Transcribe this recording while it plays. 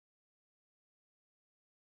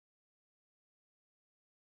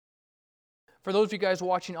For those of you guys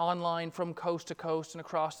watching online from coast to coast and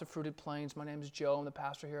across the fruited plains, my name is Joe. I'm the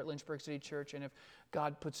pastor here at Lynchburg City Church. And if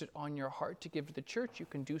God puts it on your heart to give to the church, you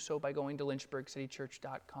can do so by going to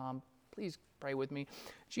lynchburgcitychurch.com. Please pray with me.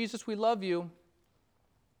 Jesus, we love you.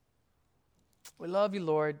 We love you,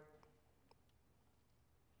 Lord.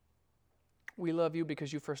 We love you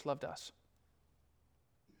because you first loved us.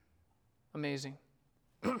 Amazing.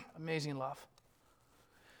 Amazing love.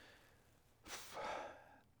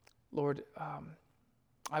 Lord,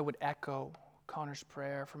 I would echo Connor's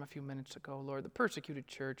prayer from a few minutes ago. Lord, the persecuted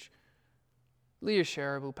church, Leah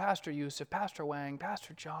Sharibu, Pastor Yusuf, Pastor Wang,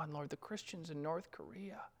 Pastor John, Lord, the Christians in North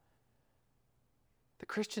Korea, the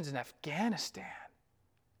Christians in Afghanistan,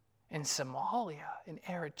 in Somalia, in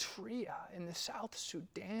Eritrea, in the South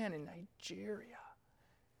Sudan, in Nigeria.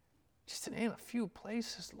 Just to name a few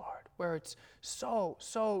places, Lord, where it's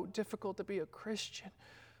so difficult to be a Christian.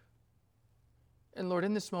 And Lord,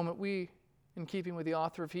 in this moment, we, in keeping with the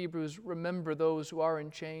author of Hebrews, remember those who are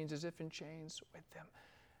in chains as if in chains with them.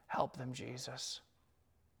 Help them, Jesus.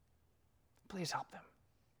 Please help them.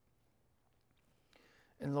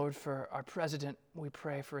 And Lord, for our president, we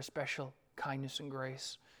pray for a special kindness and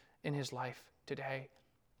grace in his life today.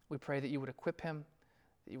 We pray that you would equip him,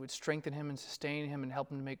 that you would strengthen him and sustain him and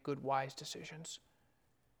help him to make good, wise decisions.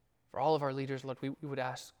 For all of our leaders, Lord, we would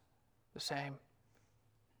ask the same.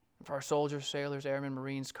 For our soldiers, sailors, airmen,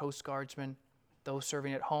 Marines, Coast Guardsmen, those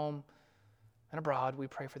serving at home and abroad, we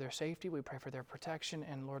pray for their safety, we pray for their protection,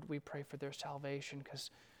 and Lord, we pray for their salvation,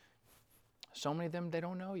 because so many of them, they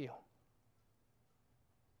don't know you.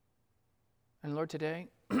 And Lord, today,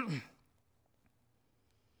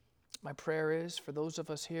 my prayer is for those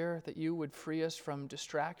of us here that you would free us from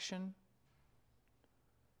distraction,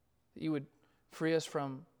 that you would free us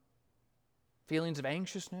from feelings of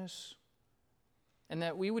anxiousness, and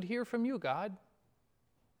that we would hear from you, God.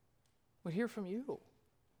 We'd hear from you.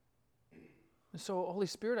 And so, Holy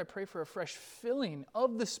Spirit, I pray for a fresh filling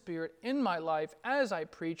of the Spirit in my life as I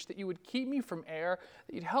preach, that you would keep me from error,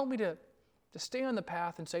 that you'd help me to stay on the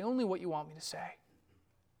path and say only what you want me to say.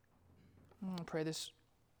 I pray this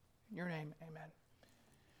in your name, amen.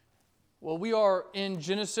 Well, we are in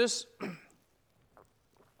Genesis.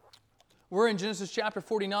 We're in Genesis chapter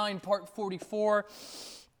 49, part 44.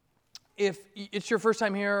 If it's your first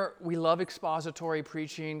time here, we love expository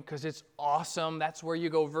preaching because it's awesome. That's where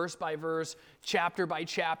you go verse by verse, chapter by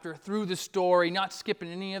chapter, through the story, not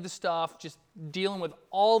skipping any of the stuff, just dealing with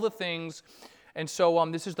all the things. And so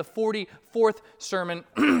this is the 44th sermon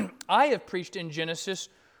I have preached in Genesis.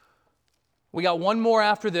 We got one more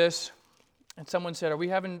after this. And someone said, are we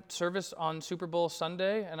having service on Super Bowl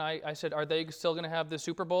Sunday? And I said, are they still going to have the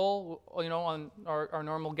Super Bowl, on our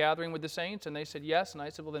normal gathering with the saints? And they said, yes. And I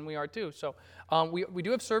said, well, then we are too. So we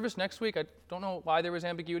do have service next week. I don't know why there was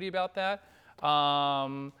ambiguity about that.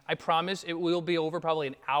 I promise it will be over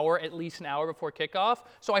probably at least an hour before kickoff.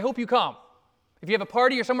 So I hope you come. If you have a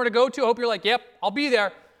party or somewhere to go to, I hope you're like, yep, I'll be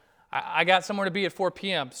there. I got somewhere to be at 4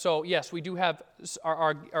 p.m. So yes, we do have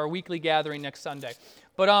our weekly gathering next Sunday.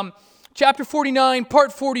 But chapter 49,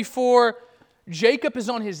 part 44, Jacob is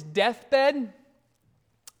on his deathbed,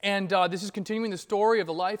 and this is continuing the story of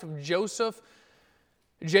the life of Joseph.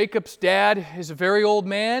 Jacob's dad is a very old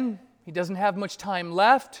man. He doesn't have much time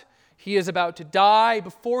left. He is about to die.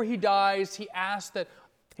 Before he dies, he asks that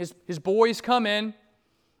his boys come in,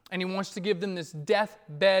 and he wants to give them this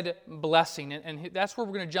deathbed blessing. And that's where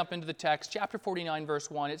we're going to jump into the text. Chapter 49,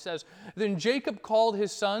 verse 1, it says, Then Jacob called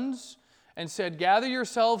his sons and said, Gather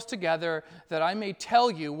yourselves together, that I may tell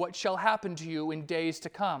you what shall happen to you in days to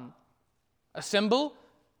come. Assemble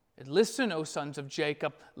and listen, O sons of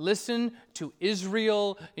Jacob. Listen to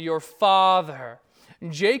Israel, your father.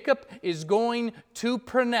 Jacob is going to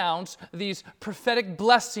pronounce these prophetic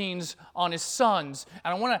blessings on his sons.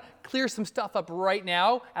 And I want to clear some stuff up right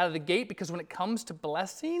now out of the gate, because when it comes to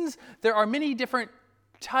blessings, there are many different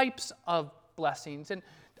types of blessings. And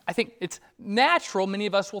I think it's natural, many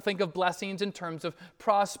of us will think of blessings in terms of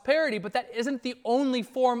prosperity, but that isn't the only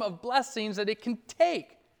form of blessings that it can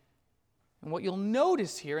take. And what you'll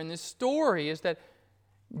notice here in this story is that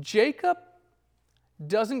Jacob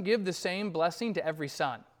doesn't give the same blessing to every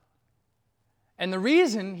son. And the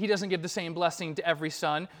reason he doesn't give the same blessing to every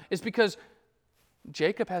son is because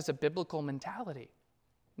Jacob has a biblical mentality,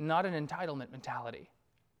 not an entitlement mentality.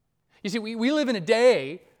 You see, we live in a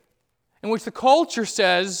day in which the culture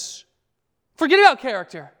says, forget about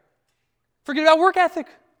character. Forget about work ethic.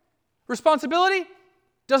 Responsibility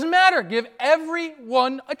doesn't matter. Give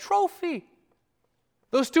everyone a trophy.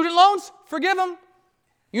 Those student loans, forgive them.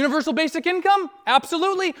 Universal basic income?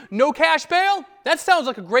 Absolutely. No cash bail? That sounds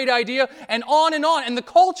like a great idea. And on and on. And the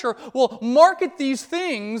culture will market these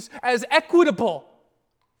things as equitable.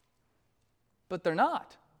 But they're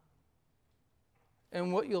not.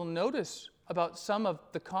 And what you'll notice about some of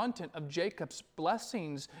the content of Jacob's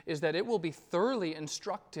blessings is that it will be thoroughly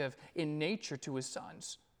instructive in nature to his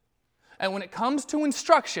sons. And when it comes to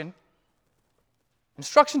instruction's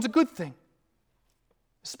a good thing,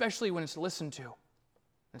 especially when it's listened to.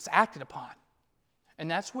 It's acted upon. And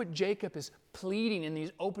that's what Jacob is pleading in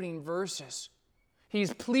these opening verses.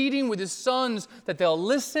 He's pleading with his sons that they'll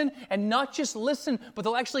listen, and not just listen, but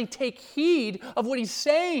they'll actually take heed of what he's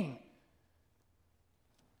saying.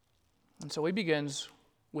 And so he begins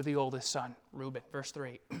with the oldest son, Reuben, verse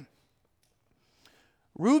 3.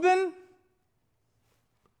 Reuben,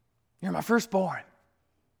 you're my firstborn,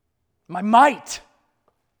 my might,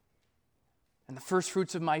 and the first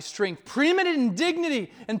fruits of my strength, preeminent in dignity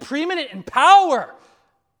and preeminent in power,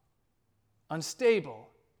 unstable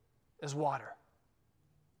as water.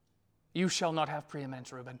 You shall not have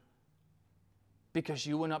preeminence, Reuben, because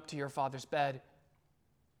you went up to your father's bed,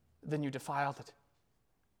 then you defiled it.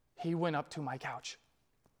 He went up to my couch.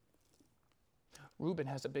 Reuben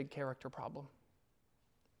has a big character problem.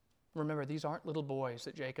 Remember, these aren't little boys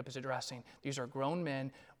that Jacob is addressing. These are grown men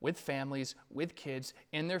with families, with kids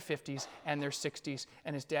in their 50s and their 60s.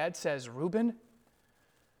 And his dad says, Reuben,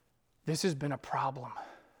 this has been a problem.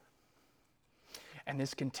 And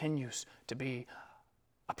this continues to be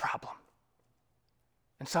a problem.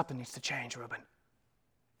 And something needs to change, Reuben.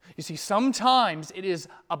 You see, sometimes it is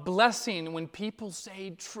a blessing when people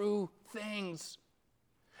say true things.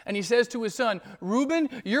 And he says to his son, Reuben,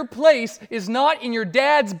 your place is not in your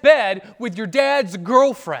dad's bed with your dad's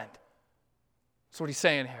girlfriend. That's what he's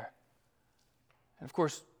saying here. And of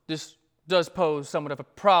course, this does pose somewhat of a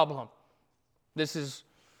problem. This is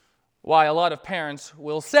why a lot of parents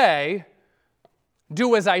will say,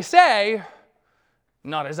 do as I say,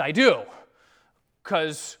 not as I do.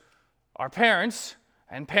 Because our parents,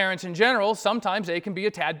 and parents in general, sometimes they can be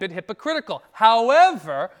a tad bit hypocritical.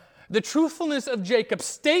 However, the truthfulness of Jacob's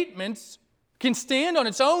statements can stand on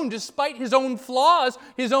its own despite his own flaws,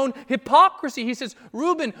 his own hypocrisy. He says,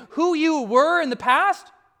 Reuben, who you were in the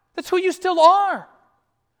past, that's who you still are.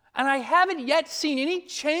 And I haven't yet seen any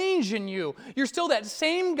change in you. You're still that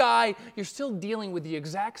same guy. You're still dealing with the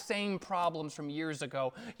exact same problems from years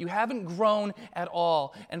ago. You haven't grown at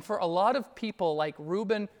all. And for a lot of people like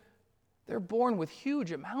Reuben, they're born with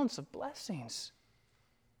huge amounts of blessings.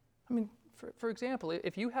 I mean, for example,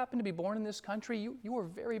 if you happen to be born in this country, you are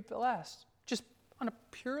very blessed, just on a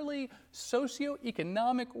purely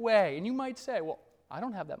socioeconomic way. And you might say, well, I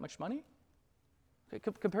don't have that much money.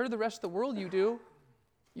 Okay, compared to the rest of the world, you do.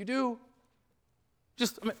 You do.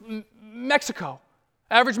 Just Mexico.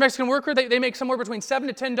 Average Mexican worker, they make somewhere between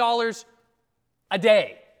 $7 to $10 a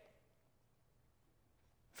day.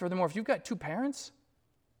 Furthermore, if you've got two parents,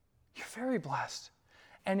 you're very blessed.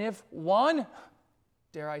 And if one,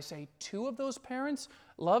 dare I say, two of those parents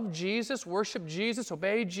love Jesus, worship Jesus,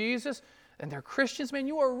 obey Jesus, and they're Christians, man,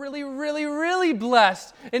 you are really, really, really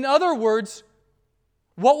blessed. In other words,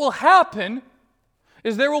 what will happen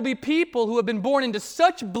is there will be people who have been born into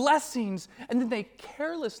such blessings, and then they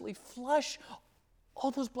carelessly flush all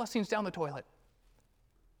those blessings down the toilet.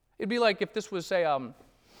 It'd be like if this was, say, a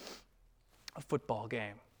football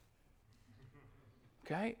game.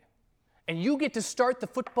 Okay? And you get to start the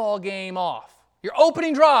football game off. Your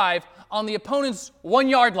opening drive on the opponent's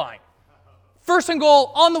 1-yard line. First and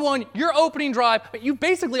goal on the one, your opening drive, but you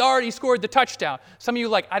basically already scored the touchdown. Some of you are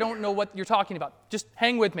like, I don't know what you're talking about. Just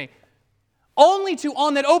hang with me. Only to,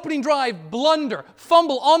 on that opening drive, blunder,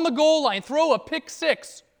 fumble on the goal line, throw a pick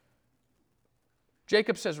six.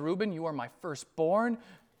 Jacob says, Reuben, you are my firstborn,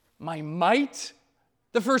 my might,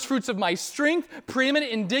 the first fruits of my strength,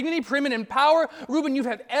 preeminent in dignity, preeminent in power. Reuben, you've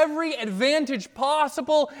had every advantage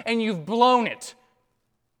possible, and you've blown it.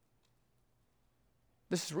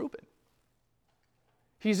 This is Reuben.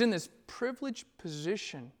 He's in this privileged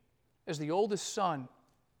position as the oldest son,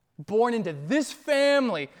 born into this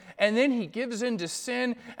family, and then he gives in to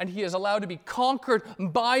sin, and he is allowed to be conquered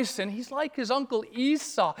by sin. He's like his uncle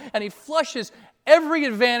Esau, and he flushes every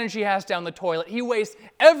advantage he has down the toilet. He wastes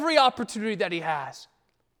every opportunity that he has.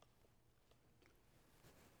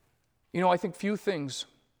 You know, I think few things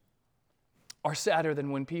are sadder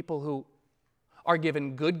than when people who are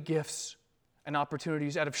given good gifts and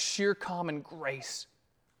opportunities out of sheer common grace,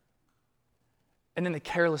 and then they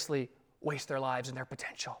carelessly waste their lives and their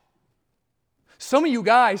potential. Some of you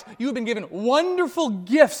guys, you have been given wonderful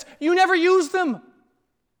gifts. You never use them.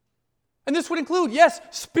 And this would include, yes,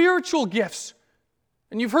 spiritual gifts.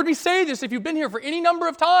 And you've heard me say this if you've been here for any number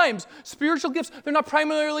of times. Spiritual gifts, they're not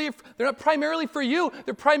primarily for you.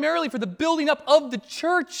 They're primarily for the building up of the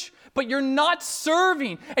church. But you're not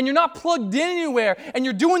serving, and you're not plugged in anywhere, and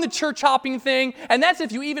you're doing the church hopping thing, and that's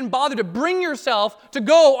if you even bother to bring yourself to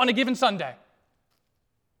go on a given Sunday.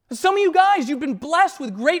 Some of you guys, you've been blessed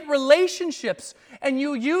with great relationships, and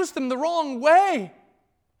you use them the wrong way.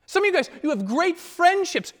 Some of you guys, you have great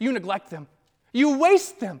friendships, you neglect them. You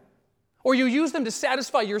waste them, or you use them to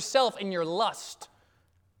satisfy yourself and your lust.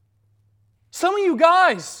 Some of you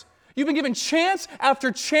guys, you've been given chance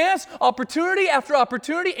after chance, opportunity after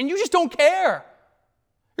opportunity, and you just don't care.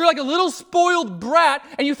 You're like a little spoiled brat,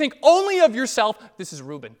 and you think only of yourself. This is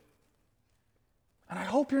Reuben. And I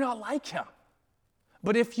hope you're not like him.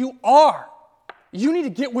 But if you are, you need to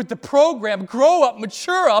get with the program, grow up,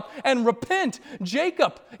 mature up, and repent.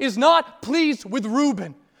 Jacob is not pleased with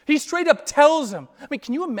Reuben. He straight up tells him. I mean,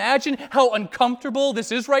 can you imagine how uncomfortable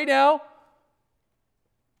this is right now?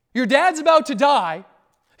 Your dad's about to die.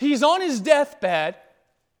 He's on his deathbed.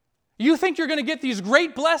 You think you're going to get these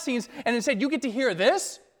great blessings, and instead you get to hear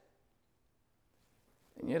this?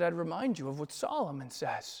 And yet I'd remind you of what Solomon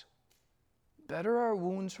says. Better are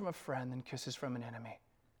wounds from a friend than kisses from an enemy.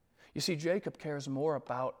 You see, Jacob cares more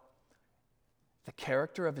about the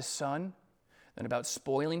character of his son than about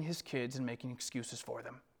spoiling his kids and making excuses for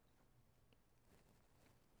them.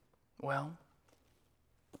 Well,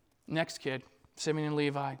 next kid, Simeon and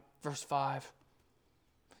Levi, verse 5.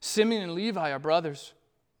 Simeon and Levi are brothers.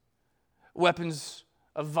 Weapons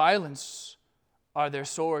of violence are their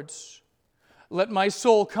swords. Let my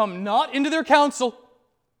soul come not into their counsel.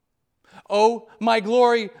 Oh, my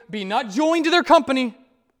glory be not joined to their company.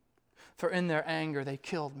 For in their anger they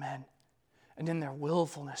killed men, and in their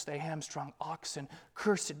willfulness they hamstrung oxen.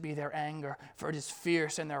 Cursed be their anger, for it is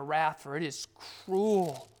fierce, and their wrath, for it is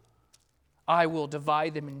cruel. I will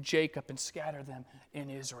divide them in Jacob and scatter them in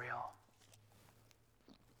Israel.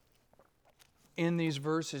 In these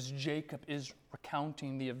verses, Jacob is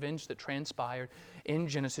recounting the events that transpired in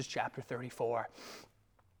Genesis chapter 34.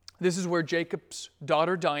 This is where Jacob's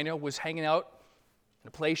daughter Dinah was hanging out in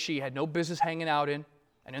a place she had no business hanging out in.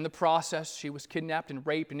 And in the process, she was kidnapped and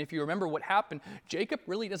raped. And if you remember what happened, Jacob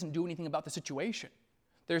really doesn't do anything about the situation.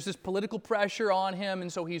 There's this political pressure on him,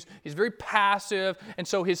 and so he's very passive. And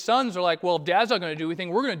so his sons are like, well, if Dad's not going to do anything,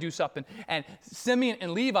 we're going to do something. And Simeon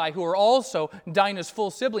and Levi, who are also Dinah's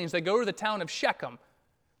full siblings, they go to the town of Shechem,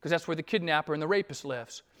 because that's where the kidnapper and the rapist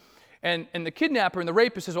lives. And the kidnapper and the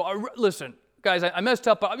rapist says, well, listen, guys, I messed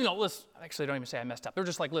up. Listen, actually, I don't even say I messed up. They're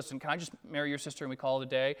just like, listen, can I just marry your sister and we call it a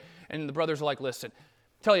day? And the brothers are like, listen,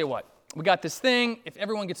 tell you what, we got this thing. If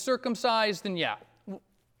everyone gets circumcised, then yeah,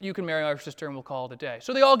 you can marry our sister and we'll call it a day.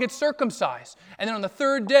 So they all get circumcised. And then on the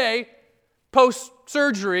third day,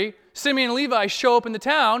 post-surgery, Simeon and Levi show up in the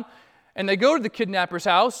town, and they go to the kidnapper's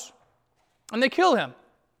house, and they kill him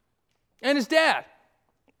and his dad.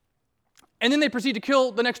 And then they proceed to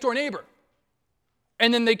kill the next-door neighbor.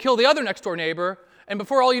 And then they kill the other next-door neighbor, and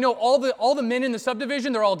before all you know, all the men in the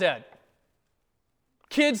subdivision, they're all dead.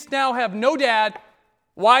 Kids now have no dad.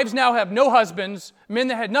 Wives now have no husbands, men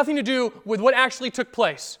that had nothing to do with what actually took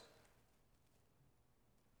place.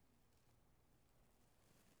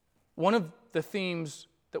 One of the themes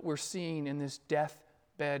that we're seeing in this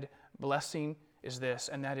deathbed blessing is this,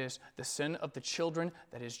 and that is the sin of the children,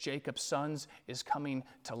 that is Jacob's sons, is coming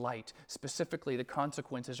to light. Specifically, the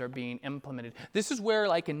consequences are being implemented. This is where,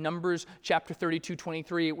 like in Numbers chapter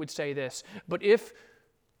 32:23, it would say this, but if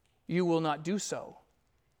you will not do so,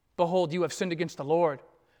 behold, you have sinned against the Lord,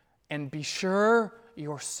 and be sure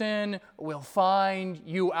your sin will find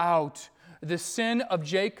you out. The sin of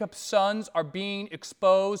Jacob's sons are being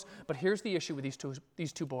exposed, but here's the issue with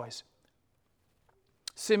these two boys.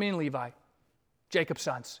 Simeon and Levi, Jacob's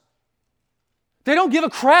sons. They don't give a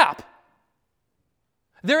crap.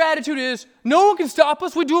 Their attitude is, no one can stop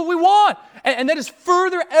us, we do what we want. And that is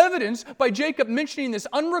further evidence by Jacob mentioning this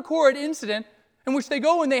unrecorded incident in which they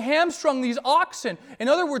go and they hamstrung these oxen. In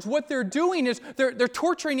other words, what they're doing is they're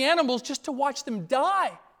torturing animals just to watch them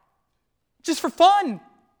die. Just for fun.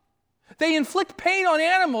 They inflict pain on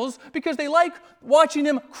animals because they like watching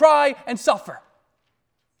them cry and suffer. I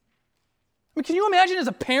mean, can you imagine as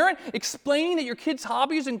a parent explaining that your kids'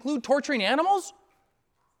 hobbies include torturing animals?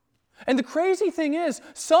 And the crazy thing is,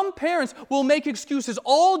 some parents will make excuses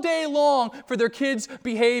all day long for their kids'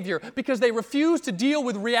 behavior because they refuse to deal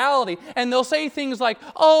with reality. And they'll say things like,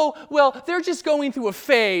 oh, well, they're just going through a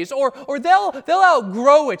phase, or they'll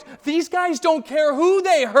outgrow it. These guys don't care who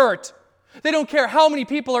they hurt. They don't care how many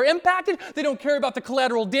people are impacted. They don't care about the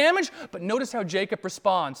collateral damage. But notice how Jacob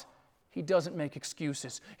responds. He doesn't make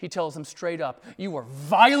excuses. He tells them straight up, you are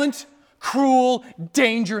violent, cruel,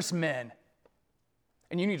 dangerous men.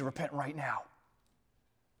 And you need to repent right now.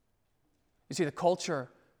 You see, the culture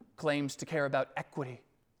claims to care about equity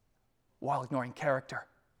while ignoring character.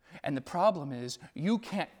 And the problem is, you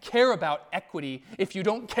can't care about equity if you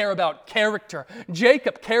don't care about character.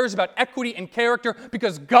 Jacob cares about equity and character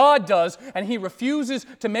because God does, and he refuses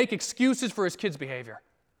to make excuses for his kids' behavior.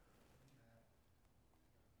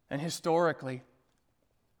 And historically,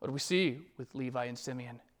 what do we see with Levi and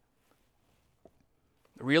Simeon?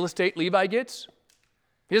 The real estate Levi gets,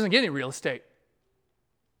 he doesn't get any real estate.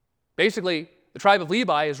 Basically, the tribe of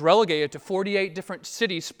Levi is relegated to 48 different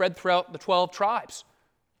cities spread throughout the 12 tribes.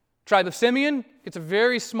 Tribe of Simeon gets a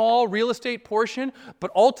very small real estate portion,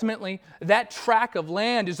 but ultimately that tract of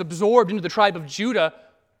land is absorbed into the tribe of Judah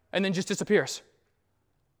and then just disappears.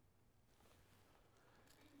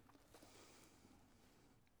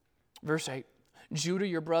 Verse 8, Judah,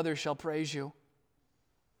 your brother, shall praise you.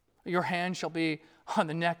 Your hand shall be on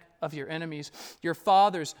the neck of your enemies. Your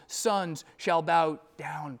father's sons shall bow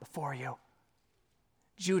down before you.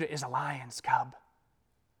 Judah is a lion's cub.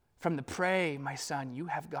 From the prey, my son, you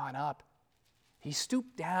have gone up. He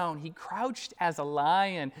stooped down. He crouched as a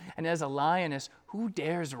lion, and as a lioness, who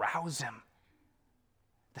dares rouse him?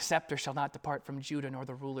 The scepter shall not depart from Judah, nor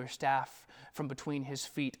the ruler's staff from between his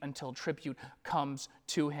feet, until tribute comes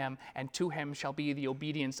to him, and to him shall be the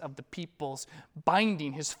obedience of the peoples,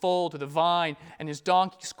 binding his foal to the vine, and his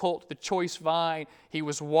donkey's colt to the choice vine. He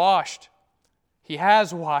was washed. He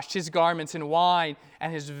has washed his garments in wine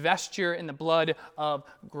and his vesture in the blood of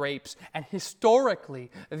grapes. And historically,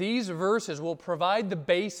 these verses will provide the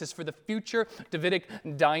basis for the future Davidic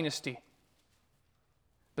dynasty.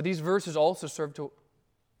 But these verses also serve to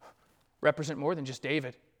represent more than just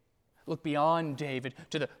David. Look beyond David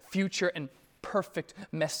to the future and perfect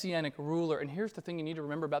messianic ruler. And here's the thing you need to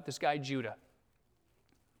remember about this guy, Judah.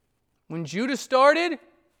 When Judah started,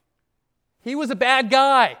 he was a bad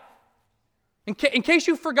guy. In case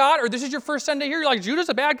you forgot, or this is your first Sunday here, you're like, Judah's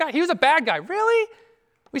a bad guy? He was a bad guy. Really?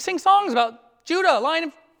 We sing songs about Judah, lion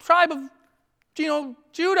of tribe of,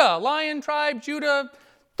 Judah, lion, tribe, Judah.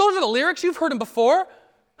 Those are the lyrics. You've heard them before.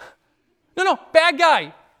 No, bad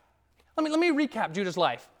guy. Let me recap Judah's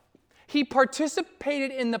life. He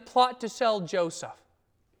participated in the plot to sell Joseph.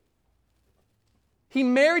 He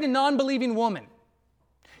married a non-believing woman.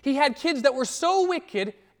 He had kids that were so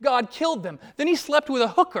wicked, God killed them. Then he slept with a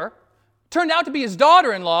hooker. Turned out to be his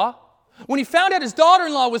daughter-in-law. When he found out his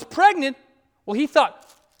daughter-in-law was pregnant, well, he thought,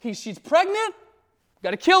 she's pregnant?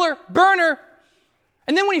 Got to kill her, burn her.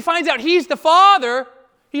 And then when he finds out he's the father,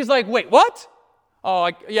 he's like, wait, what? Oh,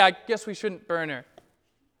 I guess we shouldn't burn her.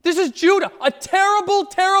 This is Judah, a terrible,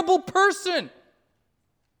 terrible person.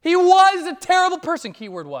 He was a terrible person,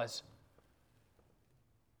 keyword was.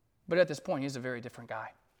 But at this point, he's a very different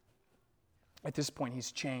guy. At this point,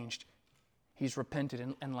 he's changed. He's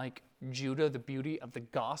repented, and like Judah, the beauty of the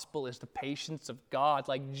gospel is the patience of God.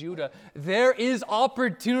 Like Judah, there is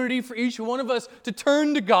opportunity for each one of us to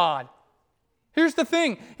turn to God. Here's the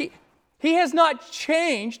thing. He has not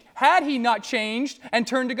changed. Had he not changed and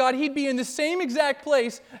turned to God, he'd be in the same exact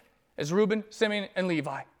place as Reuben, Simeon, and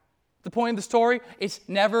Levi. The point of the story, it's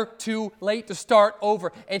never too late to start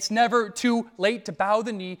over. It's never too late to bow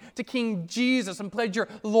the knee to King Jesus and pledge your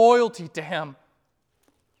loyalty to him.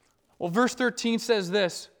 Well, verse 13 says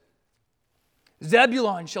this,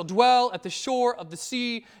 Zebulun shall dwell at the shore of the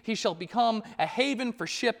sea. He shall become a haven for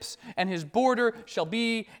ships, and his border shall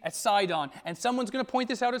be at Sidon. And someone's going to point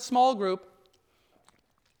this out at small group.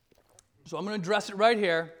 So I'm going to address it right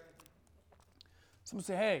here. Someone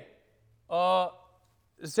say, hey,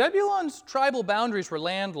 Zebulun's tribal boundaries were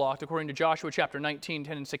landlocked according to Joshua chapter 19,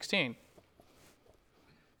 10 and 16.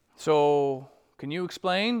 So can you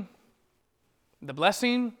explain the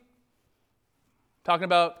blessing? Talking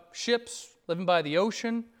about ships, living by the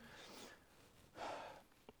ocean.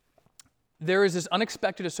 There is this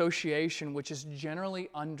unexpected association which is generally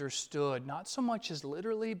understood, not so much as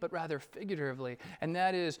literally, but rather figuratively. And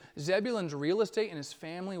that is, Zebulun's real estate and his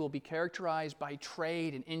family will be characterized by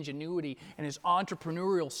trade and ingenuity and his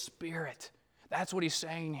entrepreneurial spirit. That's what he's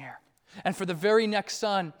saying here. And for the very next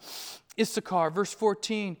son, Issachar, verse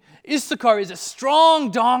 14, Issachar is a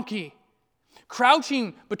strong donkey,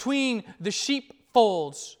 crouching between the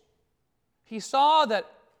sheepfolds. He saw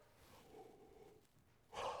that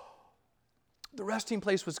the resting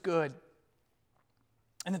place was good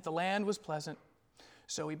and that the land was pleasant.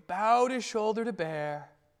 So he bowed his shoulder to bear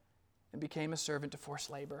and became a servant to forced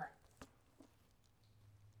labor.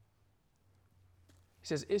 He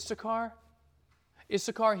says, Issachar,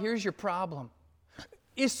 here's your problem.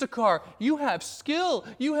 Issachar, you have skill,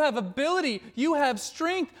 you have ability, you have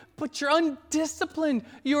strength, but you're undisciplined,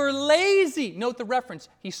 you're lazy. Note the reference.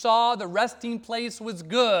 He saw the resting place was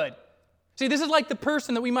good. See, this is like the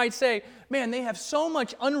person that we might say, man, they have so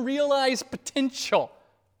much unrealized potential.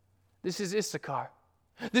 This is Issachar.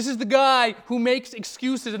 This is the guy who makes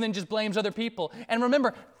excuses and then just blames other people. And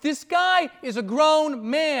remember, this guy is a grown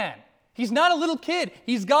man. He's not a little kid.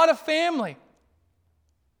 He's got a family.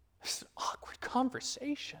 It's an awkward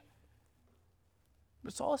conversation,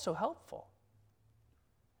 but it's also helpful.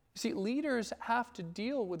 You see, leaders have to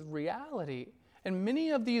deal with reality, and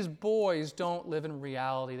many of these boys don't live in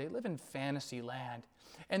reality. They live in fantasy land,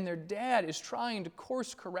 and their dad is trying to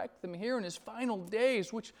course correct them here in his final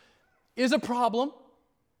days, which is a problem.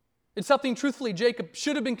 It's something, truthfully, Jacob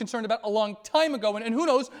should have been concerned about a long time ago, and who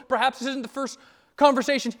knows, perhaps this isn't the first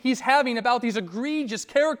conversations he's having about these egregious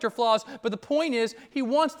character flaws, but the point is he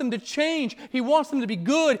wants them to change. He wants them to be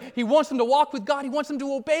good. He wants them to walk with God. He wants them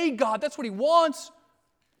to obey God. That's what he wants.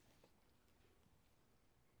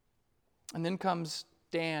 And then comes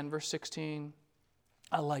Dan, verse 16.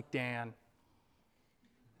 I like Dan.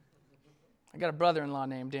 I got a brother-in-law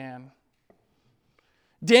named Dan.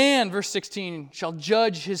 Dan, verse 16, shall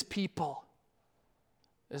judge his people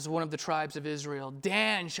as one of the tribes of Israel.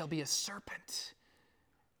 Dan shall be a serpent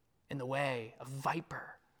in the way, a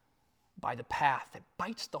viper by the path that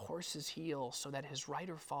bites the horse's heel so that his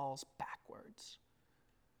rider falls backwards.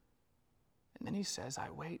 And then he says, I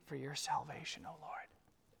wait for your salvation, O Lord.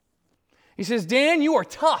 He says, Dan, you are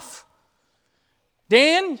tough.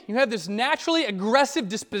 Dan, you have this naturally aggressive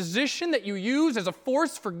disposition that you use as a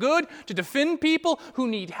force for good to defend people who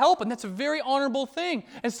need help, and that's a very honorable thing.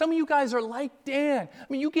 And some of you guys are like Dan. I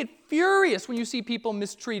mean, you get furious when you see people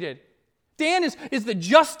mistreated. Dan is the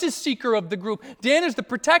justice seeker of the group. Dan is the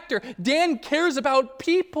protector. Dan cares about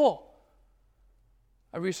people.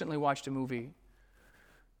 I recently watched a movie.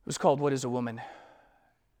 It was called What is a Woman?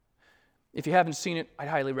 If you haven't seen it, I'd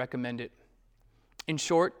highly recommend it. In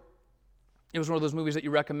short, it was one of those movies that you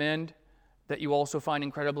recommend that you also find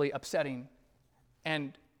incredibly upsetting.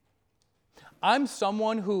 And I'm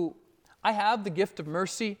someone who, I have the gift of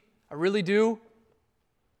mercy. I really do.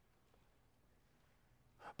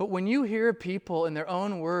 But when you hear people in their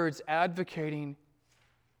own words advocating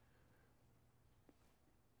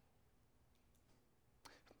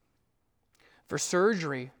for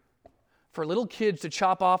surgery, for little kids to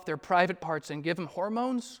chop off their private parts and give them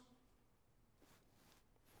hormones,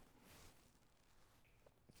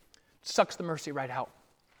 it sucks the mercy right out.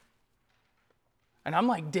 And I'm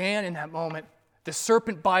like Dan in that moment, the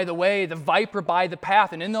serpent by the way, the viper by the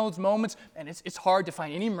path. And in those moments, and it's hard to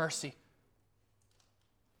find any mercy.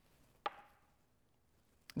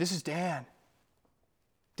 This is Dan.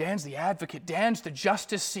 Dan's the advocate. Dan's the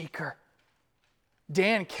justice seeker.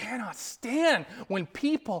 Dan cannot stand when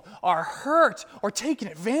people are hurt or taken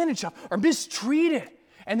advantage of or mistreated.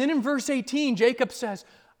 And then in verse 18, Jacob says,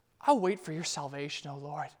 I'll wait for your salvation, O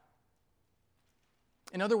Lord.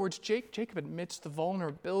 In other words, Jacob admits the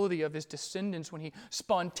vulnerability of his descendants when he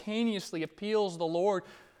spontaneously appeals to the Lord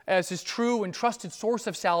as his true and trusted source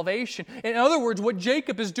of salvation. In other words, what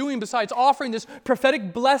Jacob is doing besides offering this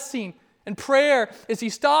prophetic blessing and prayer is he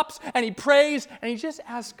stops and he prays and he just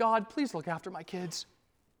asks God, please look after my kids.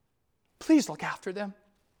 Please look after them.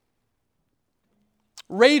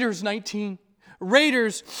 Raiders 19.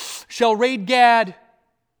 Raiders shall raid Gad,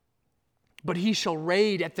 but he shall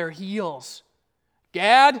raid at their heels.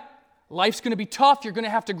 Gad, life's going to be tough. You're going to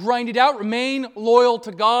have to grind it out. Remain loyal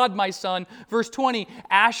to God, my son. Verse 20,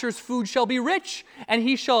 Asher's food shall be rich, and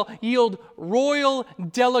he shall yield royal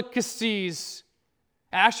delicacies.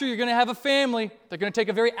 Asher, you're going to have a family. They're going to take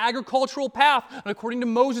a very agricultural path. And according to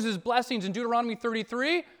Moses' blessings in Deuteronomy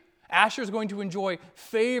 33, Asher is going to enjoy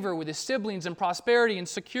favor with his siblings and prosperity and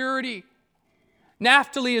security.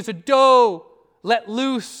 Naphtali is a doe let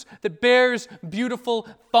loose that bears beautiful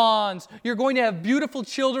fawns. You're going to have beautiful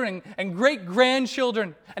children and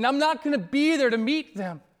great-grandchildren. And I'm not going to be there to meet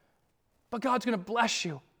them. But God's going to bless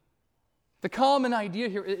you. The common idea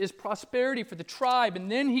here is prosperity for the tribe.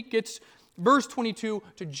 And then he gets, verse 22,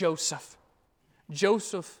 to Joseph.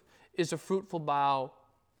 Joseph is a fruitful bough.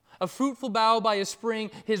 A fruitful bough by a spring.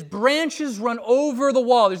 His branches run over the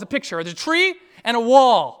wall. There's a picture. There's a tree and a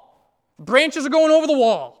wall. Branches are going over the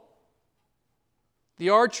wall. The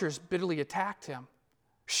archers bitterly attacked him,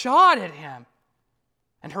 shot at him,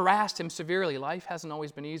 and harassed him severely. Life hasn't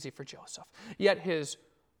always been easy for Joseph. Yet his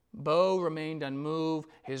bow remained unmoved.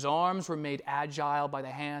 His arms were made agile by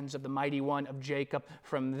the hands of the mighty one of Jacob.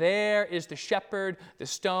 From there is the shepherd, the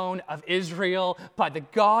stone of Israel, by the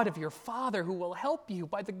God of your father who will help you,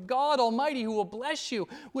 by the God Almighty who will bless you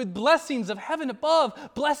with blessings of heaven above,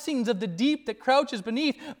 blessings of the deep that crouches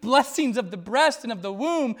beneath, blessings of the breast and of the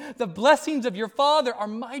womb. The blessings of your father are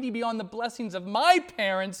mighty beyond the blessings of my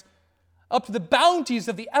parents, up to the bounties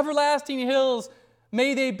of the everlasting hills.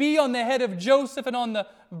 May they be on the head of Joseph and on the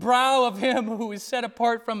brow of him who is set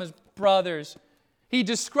apart from his brothers. He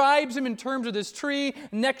describes him in terms of this tree,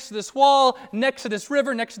 next to this wall, next to this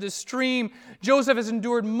river, next to this stream. Joseph has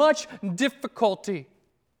endured much difficulty.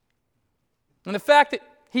 And the fact that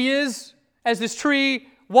he is as this tree,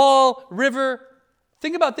 wall, river,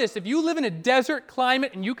 think about this. If you live in a desert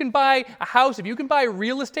climate and you can buy a house, if you can buy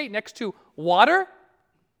real estate next to water,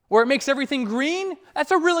 where it makes everything green,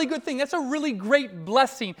 that's a really good thing. That's a really great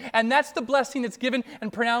blessing. And that's the blessing that's given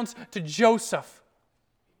and pronounced to Joseph.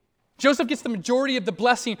 Joseph gets the majority of the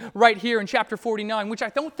blessing right here in chapter 49, which I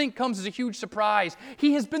don't think comes as a huge surprise.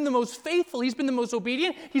 He has been the most faithful. He's been the most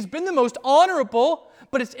obedient. He's been the most honorable.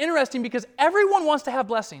 But it's interesting because everyone wants to have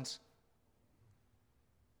blessings.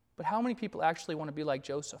 But how many people actually want to be like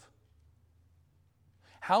Joseph?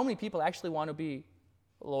 How many people actually want to be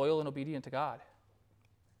loyal and obedient to God?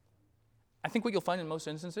 I think what you'll find in most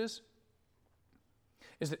instances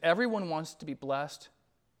is that everyone wants to be blessed,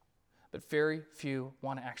 but very few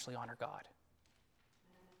want to actually honor God.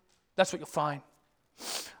 That's what you'll find.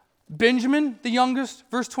 Benjamin, the youngest,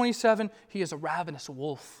 verse 27, he is a ravenous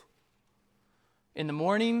wolf. In the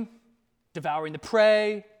morning, devouring the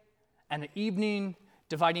prey, and at evening,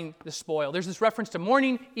 dividing the spoil. There's this reference to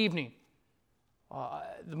morning, evening.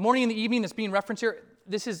 The morning and the evening that's being referenced here,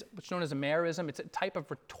 this is what's known as a merism. It's a type of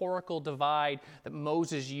rhetorical divide that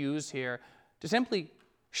Moses used here to simply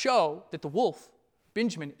show that the wolf,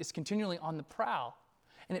 Benjamin, is continually on the prowl.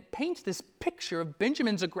 And it paints this picture of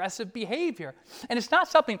Benjamin's aggressive behavior. And it's not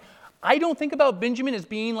something, I don't think about Benjamin as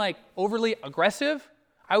being like overly aggressive.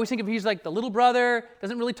 I always think of he's like the little brother,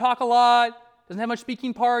 doesn't really talk a lot, doesn't have much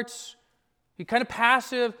speaking parts. He's kind of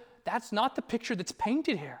passive. That's not the picture that's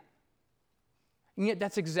painted here. And yet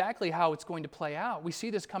that's exactly how it's going to play out. We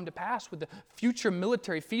see this come to pass with the future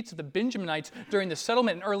military feats of the Benjaminites during the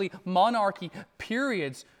settlement and early monarchy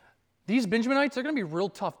periods. These Benjaminites, they're going to be real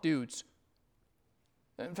tough dudes.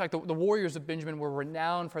 In fact, the warriors of Benjamin were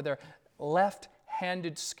renowned for their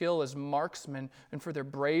left-handed skill as marksmen and for their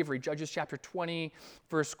bravery. Judges chapter 20,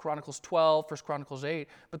 1 Chronicles 12, 1 Chronicles 8.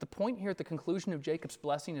 But the point here at the conclusion of Jacob's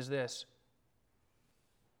blessing is this.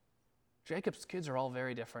 Jacob's kids are all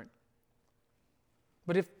very different.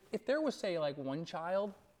 But if there was, say, like one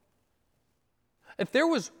child, if there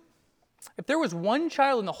was one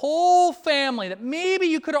child in the whole family that maybe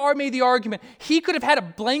you could have made the argument, he could have had a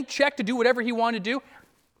blank check to do whatever he wanted to do,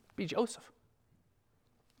 it'd be Joseph.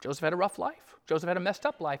 Joseph had a rough life. Joseph had a messed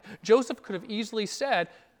up life. Joseph could have easily said,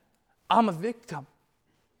 I'm a victim,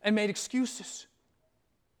 and made excuses.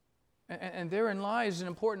 And therein lies an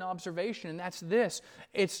important observation, and that's this.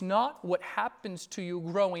 It's not what happens to you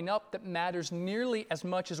growing up that matters nearly as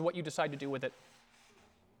much as what you decide to do with it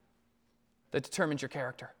that determines your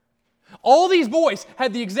character. All these boys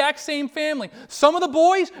had the exact same family. Some of the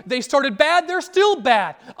boys, they started bad, they're still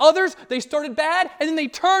bad. Others, they started bad, and then they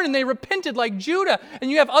turned and they repented like Judah.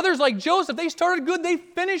 And you have others like Joseph, they started good, they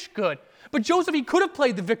finished good. But Joseph, he could have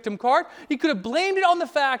played the victim card. He could have blamed it on the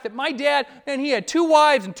fact that my dad, and he had 2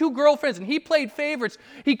 wives and 2 girlfriends, and he played favorites.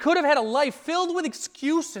 He could have had a life filled with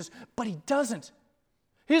excuses, but he doesn't.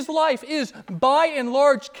 His life is, by and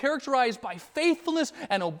large, characterized by faithfulness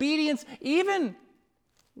and obedience, even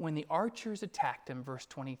when the archers attacked him, verse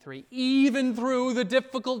 23, even through the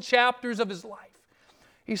difficult chapters of his life.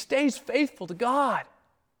 He stays faithful to God.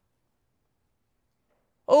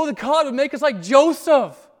 Oh, that God would make us like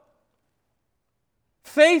Joseph.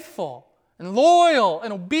 Faithful and loyal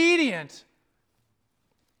and obedient.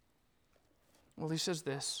 Well, he says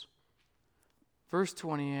this. Verse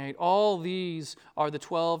 28, all these are the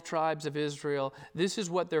 12 tribes of Israel. This is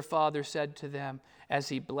what their father said to them as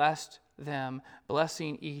he blessed them,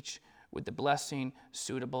 blessing each with the blessing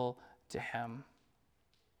suitable to him.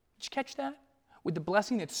 Did you catch that? With the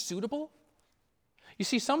blessing that's suitable? You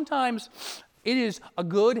see, sometimes it is a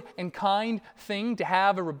good and kind thing to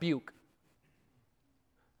have a rebuke.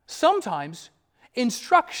 Sometimes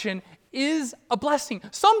instruction is a blessing.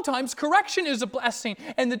 Sometimes correction is a blessing.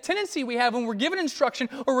 And the tendency we have when we're given instruction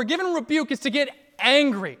or we're given rebuke is to get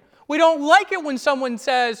angry. We don't like it when someone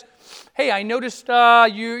says, hey, I noticed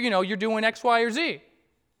you're doing X, Y, or Z.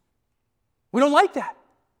 We don't like that.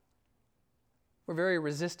 We're very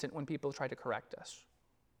resistant when people try to correct us.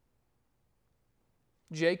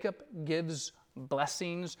 Jacob gives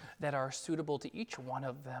blessings that are suitable to each one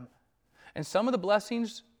of them. And some of the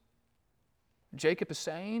blessings Jacob is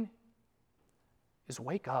saying is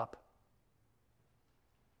wake up.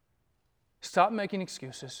 Stop making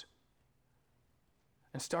excuses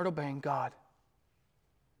and start obeying God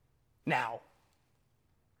now.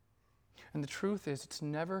 And the truth is, it's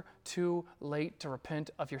never too late to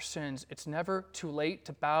repent of your sins. It's never too late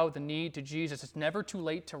to bow the knee to Jesus. It's never too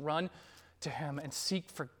late to run to Him and seek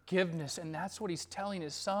forgiveness. And that's what He's telling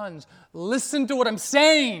His sons. Listen to what I'm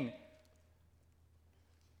saying.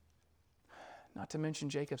 Not to mention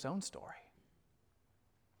Jacob's own story.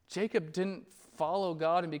 Jacob didn't follow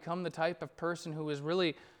God and become the type of person who was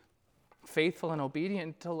really faithful and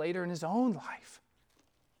obedient until later in his own life.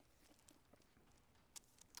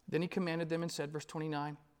 Then he commanded them and said, verse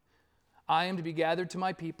 29, I am to be gathered to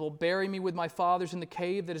my people. Bury me with my fathers in the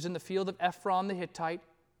cave that is in the field of Ephron the Hittite,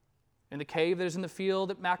 in the cave that is in the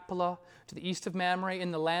field at Machpelah, to the east of Mamre,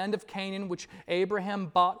 in the land of Canaan, which Abraham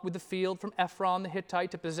bought with the field from Ephron the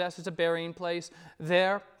Hittite to possess as a burying place.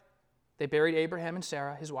 There they buried Abraham and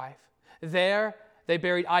Sarah, his wife. There they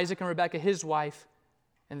buried Isaac and Rebekah, his wife.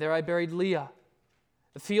 And there I buried Leah.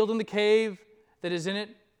 The field and the cave that is in it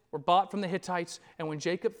were bought from the Hittites. And when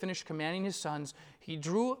Jacob finished commanding his sons, he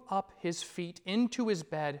drew up his feet into his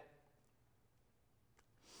bed.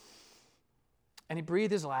 And he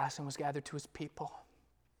breathed his last and was gathered to his people.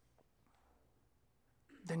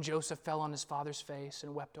 Then Joseph fell on his father's face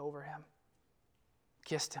and wept over him,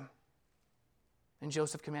 kissed him. And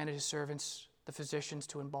Joseph commanded his servants, the physicians,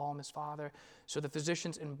 to embalm his father. So the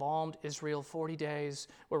physicians embalmed Israel. 40 days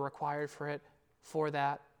were required for it. For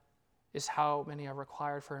that is how many are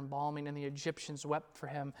required for embalming. And the Egyptians wept for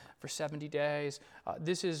him for 70 days.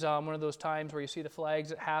 This is one of those times where you see the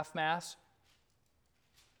flags at half-mast.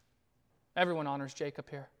 Everyone honors Jacob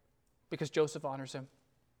here because Joseph honors him,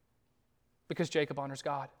 because Jacob honors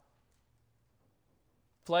God.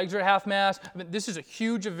 Flags are at half-mast. I mean, this is a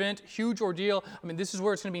huge event, huge ordeal. I mean, this is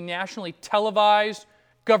where it's going to be nationally televised.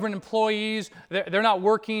 Government employees, they're not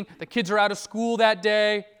working. The kids are out of school that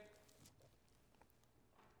day.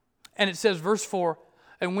 And it says, verse 4,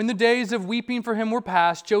 and when the days of weeping for him were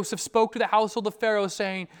past, Joseph spoke to the household of Pharaoh,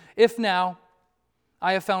 saying, if now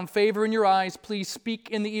I have found favor in your eyes, please speak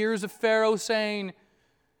in the ears of Pharaoh, saying,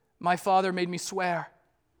 my father made me swear,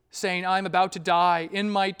 saying, I am about to die in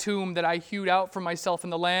my tomb that I hewed out for myself in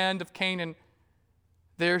the land of Canaan.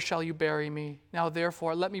 There shall you bury me. Now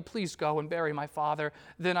therefore let me please go and bury my father,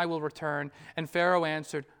 then I will return. And Pharaoh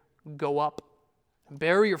answered, go up and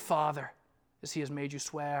bury your father, as he has made you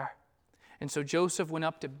swear. And so Joseph went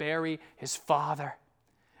up to bury his father.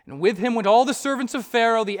 And with him went all the servants of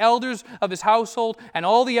Pharaoh, the elders of his household, and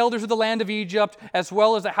all the elders of the land of Egypt, as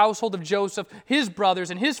well as the household of Joseph, his brothers,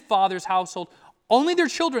 and his father's household. Only their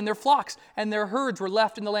children, their flocks, and their herds were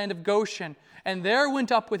left in the land of Goshen. And there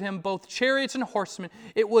went up with him both chariots and horsemen.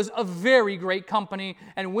 It was a very great company.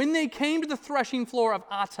 And when they came to the threshing floor of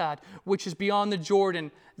Atad, which is beyond the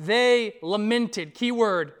Jordan, they lamented, key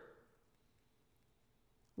word,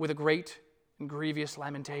 with a great and grievous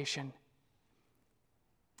lamentation.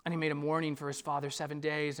 And he made a mourning for his father 7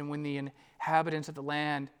 days. And when the inhabitants of the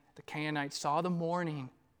land, the Canaanites, saw the mourning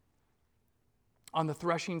on the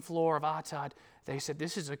threshing floor of Atad, they said,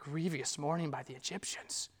 this is a grievous mourning by the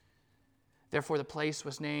Egyptians. Therefore the place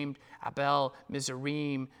was named Abel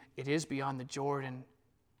Mizraim. It is beyond the Jordan.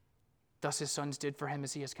 Thus his sons did for him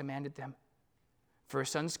as he has commanded them. For his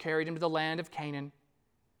sons carried him to the land of Canaan,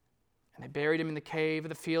 and they buried him in the cave of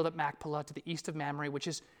the field at Machpelah to the east of Mamre,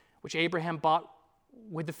 which Abraham bought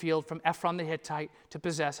with the field from Ephron the Hittite to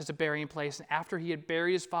possess as a burying place. And after he had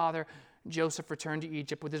buried his father, Joseph returned to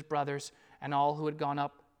Egypt with his brothers and all who had gone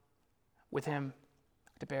up with him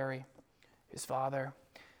to bury his father.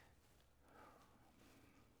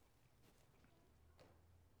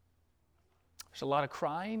 There's a lot of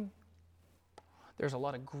crying. There's a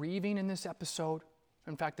lot of grieving in this episode.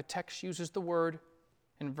 In fact, the text uses the word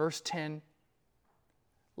in verse 10,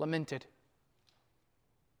 lamented.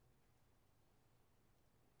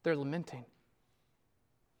 They're lamenting.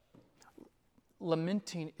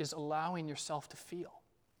 Lamenting is allowing yourself to feel.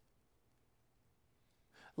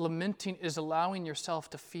 Lamenting is allowing yourself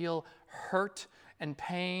to feel hurt and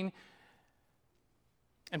pain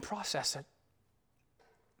and process it.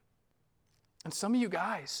 And some of you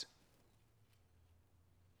guys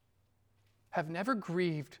have never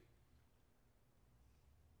grieved.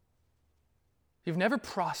 You've never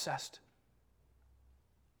processed.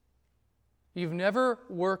 You've never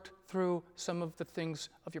worked through some of the things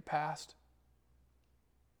of your past.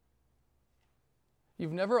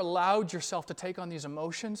 You've never allowed yourself to take on these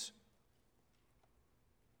emotions.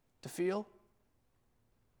 to feel.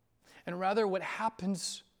 And rather, what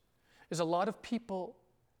happens is a lot of people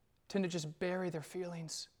tend to just bury their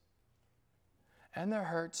feelings and their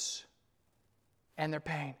hurts and their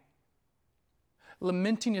pain.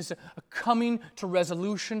 Lamenting is a coming to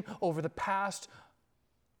resolution over the past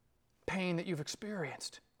pain that you've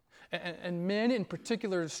experienced. And men in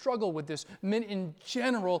particular struggle with this. Men in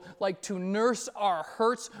general like to nurse our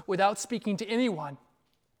hurts without speaking to anyone,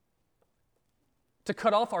 to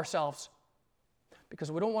cut off ourselves, because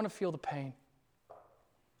we don't want to feel the pain.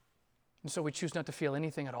 And so we choose not to feel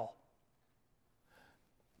anything at all.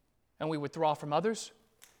 And we withdraw from others,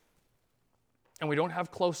 and we don't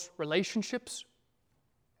have close relationships.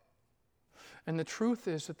 And the truth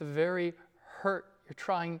is that the very hurt you're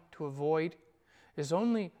trying to avoid is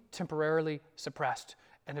only temporarily suppressed.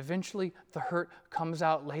 And eventually the hurt comes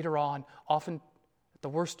out later on, often at the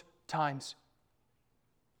worst times.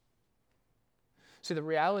 See, the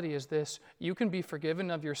reality is this: you can be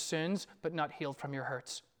forgiven of your sins, but not healed from your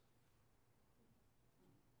hurts.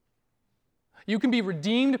 You can be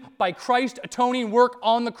redeemed by Christ's atoning work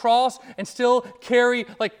on the cross and still carry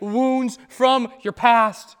like wounds from your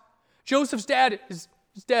past. Joseph's dad is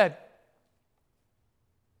dead.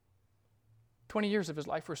 20 years of his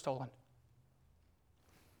life were stolen.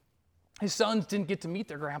 His sons didn't get to meet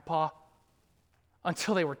their grandpa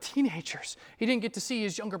until they were teenagers. He didn't get to see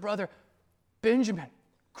his younger brother, Benjamin,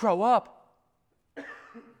 grow up.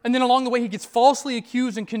 And then along the way, he gets falsely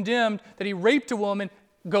accused and condemned that he raped a woman,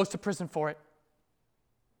 goes to prison for it.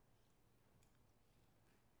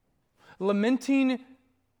 Lamenting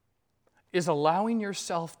is allowing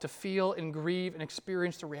yourself to feel and grieve and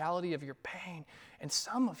experience the reality of your pain. And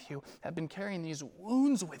some of you have been carrying these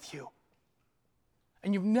wounds with you,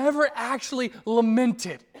 and you've never actually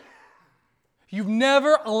lamented. You've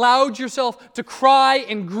never allowed yourself to cry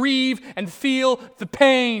and grieve and feel the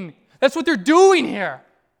pain. That's what they're doing here.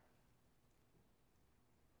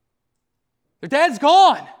 Their dad's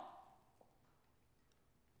gone.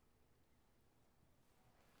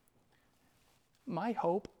 My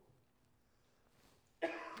hope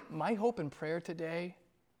and prayer today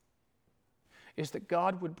is that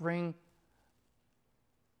God would bring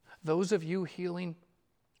those of you healing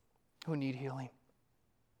who need healing.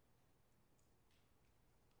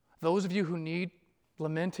 Those of you who need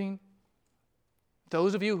lamenting.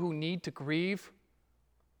 Those of you who need to grieve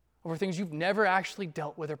over things you've never actually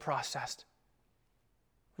dealt with or processed.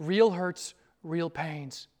 Real hurts, real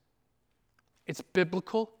pains. It's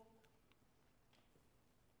biblical.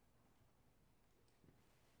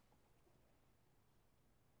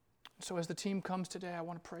 So as the team comes today, I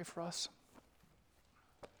want to pray for us.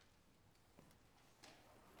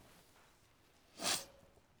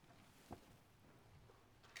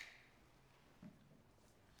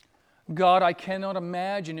 God, I cannot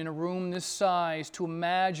imagine in a room this size to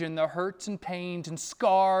imagine the hurts and pains and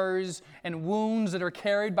scars and wounds that are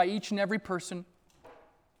carried by each and every person.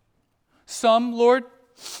 Some, Lord,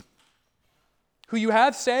 who you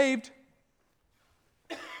have saved,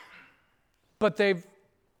 but they've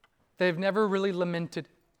never really lamented.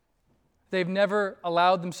 They've never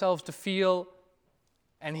allowed themselves to feel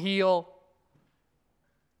and heal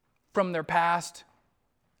from their past.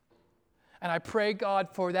 And I pray, God,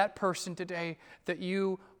 for that person today, that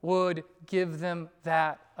you would give them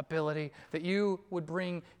that ability, that you would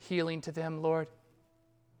bring healing to them, Lord.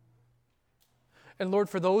 And Lord,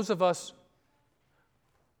 for those of us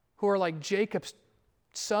who are like Jacob's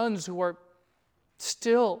sons, who are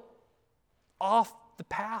still off the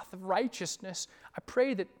path of righteousness, I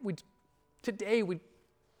pray that today we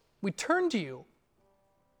turn to you.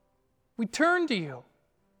 We turn to you.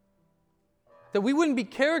 That we wouldn't be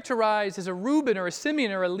characterized as a Reuben or a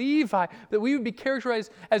Simeon or a Levi, that we would be characterized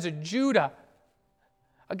as a Judah,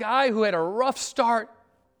 a guy who had a rough start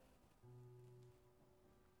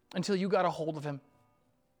until you got a hold of him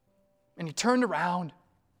and he turned around.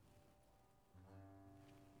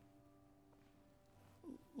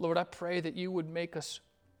 Lord, I pray that you would make us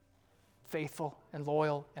faithful and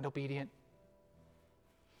loyal and obedient,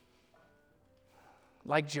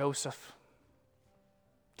 like Joseph,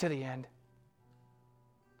 to the end.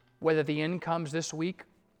 Whether the end comes this week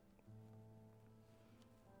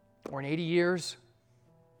or in 80 years,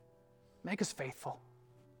 make us faithful.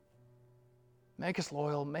 Make us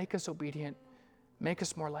loyal. Make us obedient. Make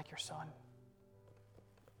us more like your Son.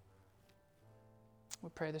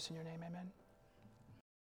 We pray this in your name. Amen.